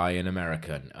drawn by an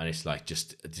American, and it's like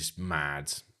just mad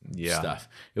stuff.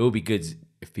 It would be good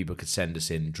if people could send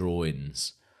us in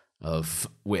drawings of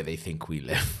where they think we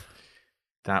live.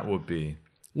 That would be.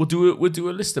 We'll do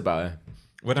a list about it.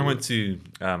 When I went to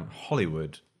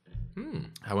Hollywood,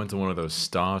 I went to one of those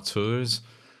Star Tours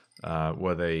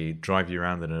where they drive you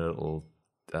around in a little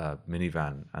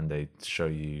minivan and they show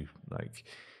you like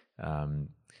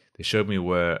they showed me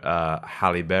where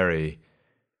Halle Berry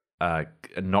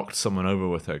knocked someone over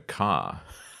with her car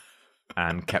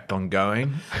and kept on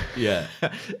going. Yeah.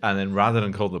 And then rather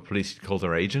than call the police, she called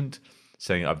her agent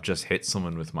saying, I've just hit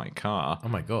someone with my car. Oh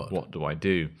my God. What do I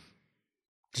do?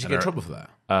 Did she get in trouble for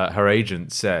that? Her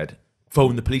agent said,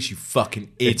 Phone the police, you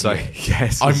fucking idiot. it's like,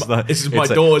 yes. This is my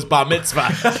daughter's bar mitzvah.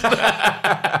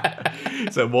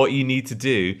 So what you need to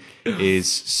do is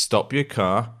stop your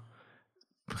car,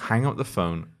 hang up the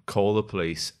phone, call the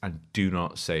police, and do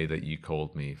not say that you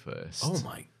called me first. Oh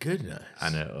my goodness.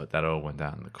 And that all went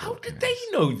down in the court. How did they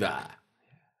know that?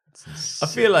 I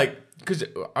feel like, because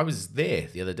I was there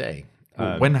the other day.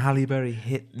 When Halle Berry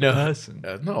hit the person.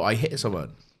 No, I hit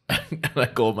someone. And I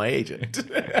called my agent.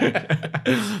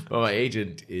 But my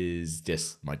agent is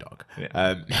just my dog.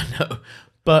 Yeah. No,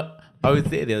 but I was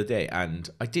there the other day, and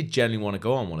I did genuinely want to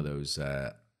go on one of those.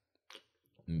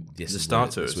 The Star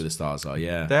Tours. That's where the stars are.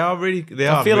 Yeah, They are really good.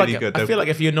 I feel like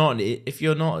if you're not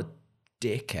a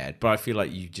dickhead, but I feel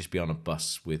like you just be on a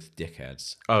bus with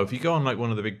dickheads. Oh, if you go on like one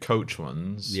of the big coach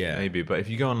ones, Yeah. maybe. But if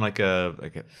you go on like a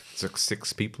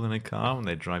six people in a car and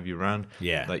they drive you around,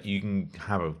 Yeah. like you can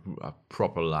have a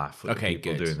proper laugh with the Okay,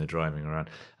 people good. doing the driving around,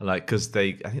 like because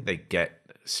I think they get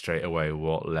straight away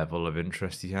what level of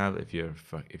interest you have if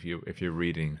you're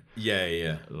reading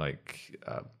Yeah. like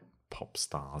Pop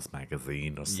Stars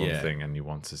magazine or something and you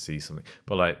want to see something,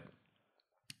 but like.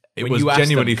 It When was you asked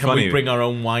genuinely them, can funny. we bring our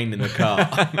own wine in the car?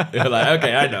 They're like,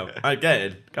 okay, I know. I get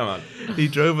it. Come on. He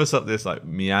drove us up this like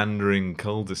meandering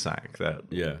cul-de-sac that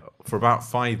Yeah. for about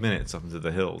 5 minutes up into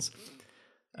the hills,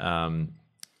 to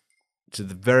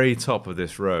the very top of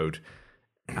this road,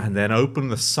 and then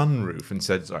opened the sunroof and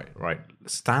said, right,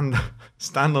 stand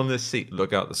on this seat,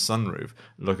 look out the sunroof,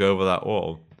 look over that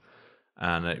wall.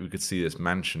 And we could see this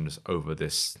mansion just over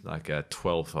this like a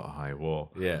 12-foot high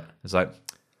wall. Yeah. It's like,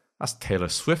 that's Taylor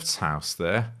Swift's house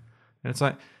there. And it's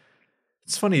like,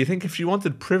 it's funny, you think if she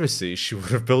wanted privacy, she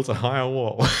would have built a higher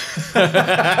wall.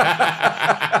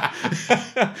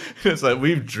 It's like,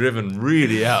 we've driven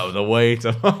really out of the way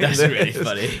to find That's this. really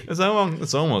funny.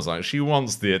 It's almost like she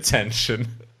wants the attention.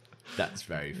 That's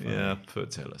very funny. Yeah, poor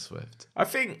Taylor Swift. I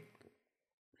think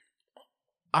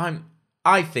I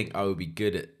would be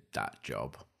good at that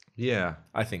job. Yeah.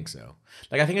 I think so.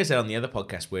 Like I think I said on the other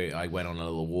podcast where I went on a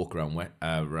little walk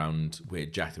around where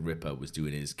Jack the Ripper was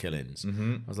doing his killings.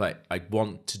 Mm-hmm. I was like, I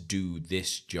want to do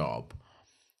this job,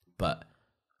 but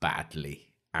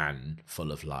badly and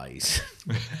full of lies.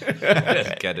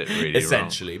 Get it really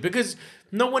Essentially, because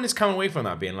no one is coming away from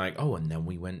that being like, oh, and then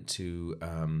we went to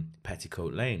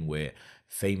Petticoat Lane where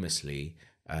famously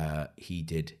he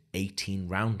did 18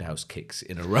 roundhouse kicks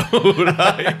in a row.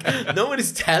 Like, no one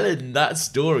is telling that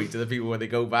story to the people when they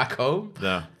go back home.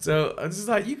 No. So it's just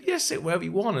like, you can just sit wherever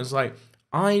you want. It's like,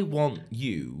 I want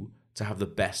you to have the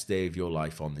best day of your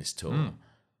life on this tour.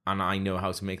 And I know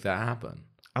how to make that happen.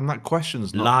 And that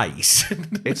question's not... Lies.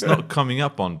 It's not coming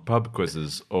up on pub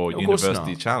quizzes or Of course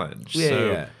University not. Challenge. Yeah,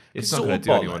 so yeah. it's not going to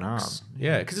do anyone harm.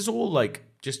 Yeah, because it's all like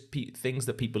just things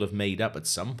that people have made up at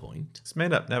some point. It's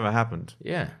made up, never happened.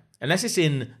 Yeah. Unless it's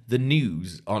in the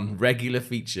news on regular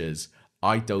features,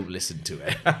 I don't listen to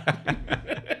it.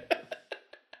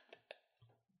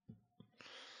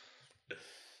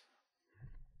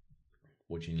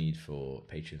 What do you need for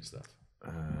Patreon stuff?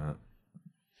 I've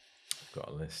got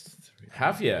a list.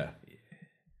 Have you?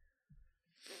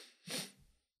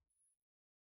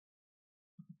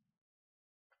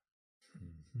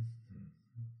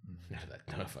 I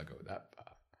don't know if I go that far.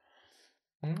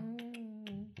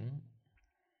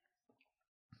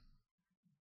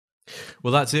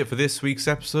 Well, that's it for this week's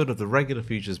episode of the Regular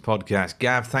Features podcast.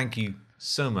 Gav, thank you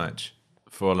so much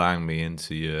for allowing me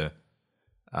into your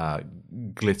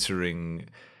glittering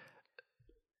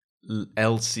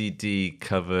LCD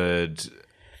covered.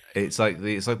 It's like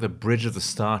the bridge of the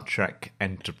Star Trek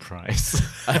Enterprise.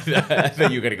 I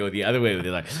thought you were going to go the other way with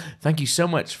it. Like, thank you so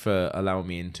much for allowing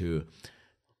me into.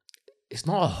 It's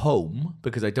not a home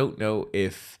because I don't know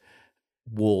if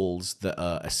walls that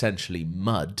are essentially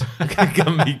mud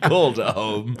can be called a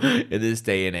home in this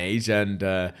day and age. And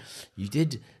you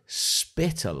did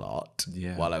spit a lot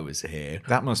while I was here.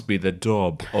 That must be the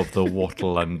daub of the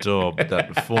wattle and daub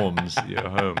that forms your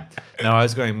home. No, I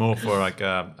was going more for like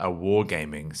a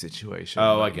wargaming situation.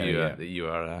 Oh, like I get it. That you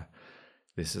are.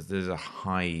 There's a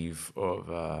hive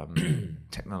of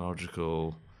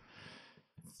technological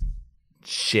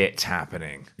shit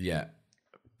happening. Yeah,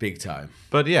 big time.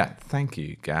 But yeah, thank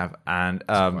you, Gav. And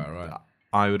quite right.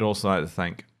 I would also like to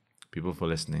thank people for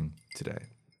listening today.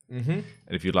 Mm-hmm. And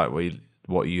if you'd like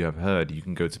what you have heard, you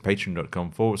can go to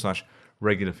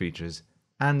patreon.com/regular features.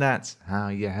 And that's how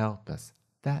you help us.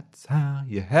 That's how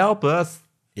you help us.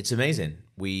 It's amazing.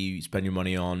 We spend your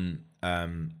money on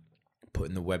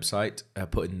putting the website,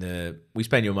 we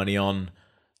spend your money on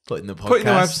putting the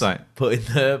podcast, putting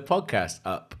the podcast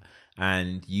up,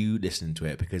 and you listen to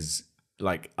it because,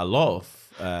 like, a lot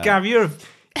of Gav, you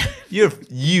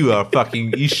are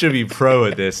fucking. You should be pro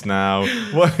at this now.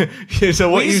 What you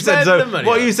said so far?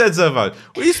 Well, you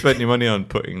spent your money on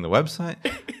putting the website,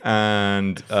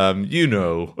 and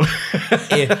the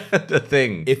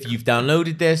thing. If you've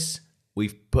downloaded this,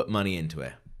 we've put money into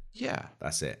it. Yeah,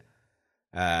 that's it.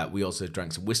 We also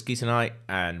drank some whiskey tonight,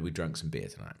 and we drank some beer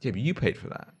tonight. Yeah, but you paid for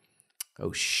that.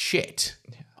 Oh shit!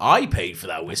 I paid for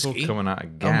that whiskey. It's all coming out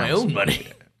of gas. On my own money.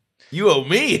 You owe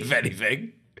me, if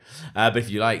anything. But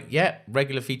if you like,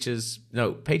 regular features.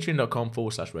 No,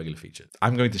 patreon.com/regular features.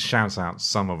 I'm going to shout out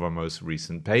some of our most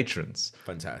recent patrons.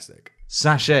 Fantastic.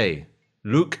 Sachet,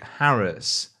 Luke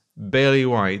Harris, Bailey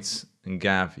White, and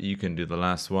Gav, you can do the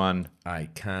last one. I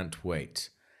can't wait.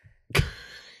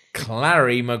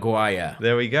 Clary Maguire.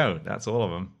 There we go. That's all of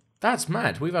them. That's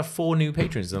mad. We've had 4 new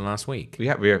patrons in the last week. We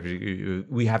have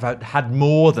had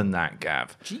more than that,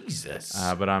 Gav. Jesus.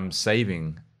 But I'm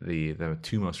saving the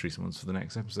 2 most recent ones for the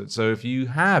next episode. So if you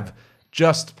have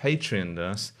just Patreoned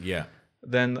us,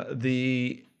 then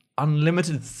the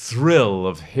unlimited thrill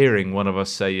of hearing one of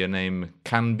us say your name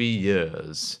can be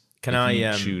yours. Can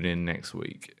I tune in next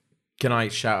week? Can I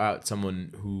shout out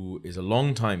someone who is a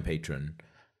long-time patron,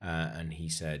 and he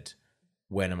said,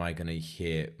 "When am I going to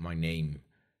hear my name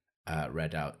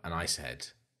read out?" And I said,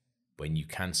 "When you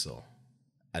cancel,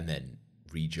 and then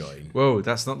rejoin." Whoa,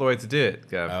 that's not the way to do it,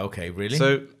 Gav. Okay, really?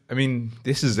 So, I mean,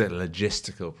 this is a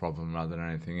logistical problem rather than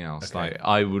anything else. Okay. Like,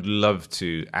 I would love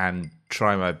to and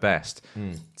try my best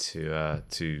to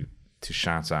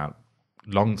shout out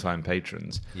long-time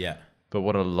patrons. Yeah. But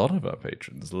what a lot of our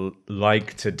patrons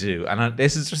like to do, and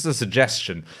this is just a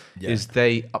suggestion, is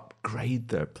they upgrade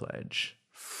their pledge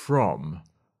from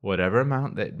whatever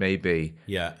amount that may be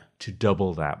to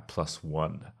double that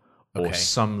 +1 or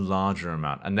some larger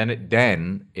amount. And then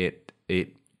it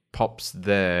pops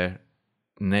their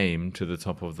name to the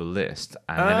top of the list.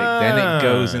 And then it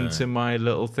goes into my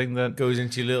little thing that... Goes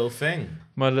into your little thing.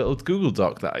 My little Google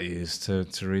Doc that I use to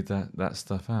read that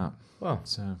stuff out. Well,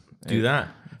 so do that.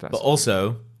 But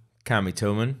also, Cammy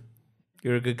Tillman,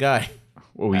 you're a good guy.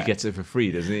 Well, he gets it for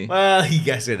free, doesn't he? Well, he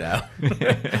gets it now.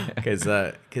 Because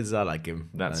I like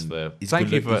him. That's fair. He's a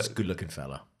good-looking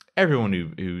fella. Everyone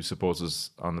who supports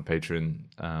us on the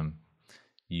Patreon,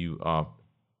 you are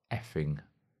effing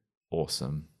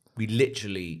awesome. We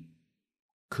literally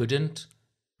couldn't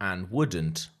and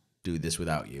wouldn't do this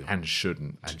without you. And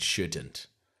shouldn't.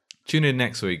 Tune in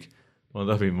next week. Well,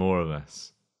 there'll be more of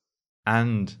us.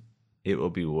 And it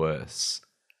will be worse.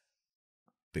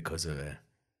 Because of it.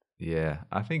 Yeah,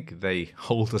 I think they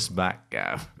hold us back,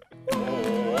 Gav.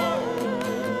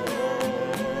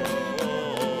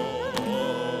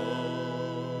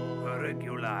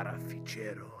 Regular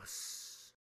fichero.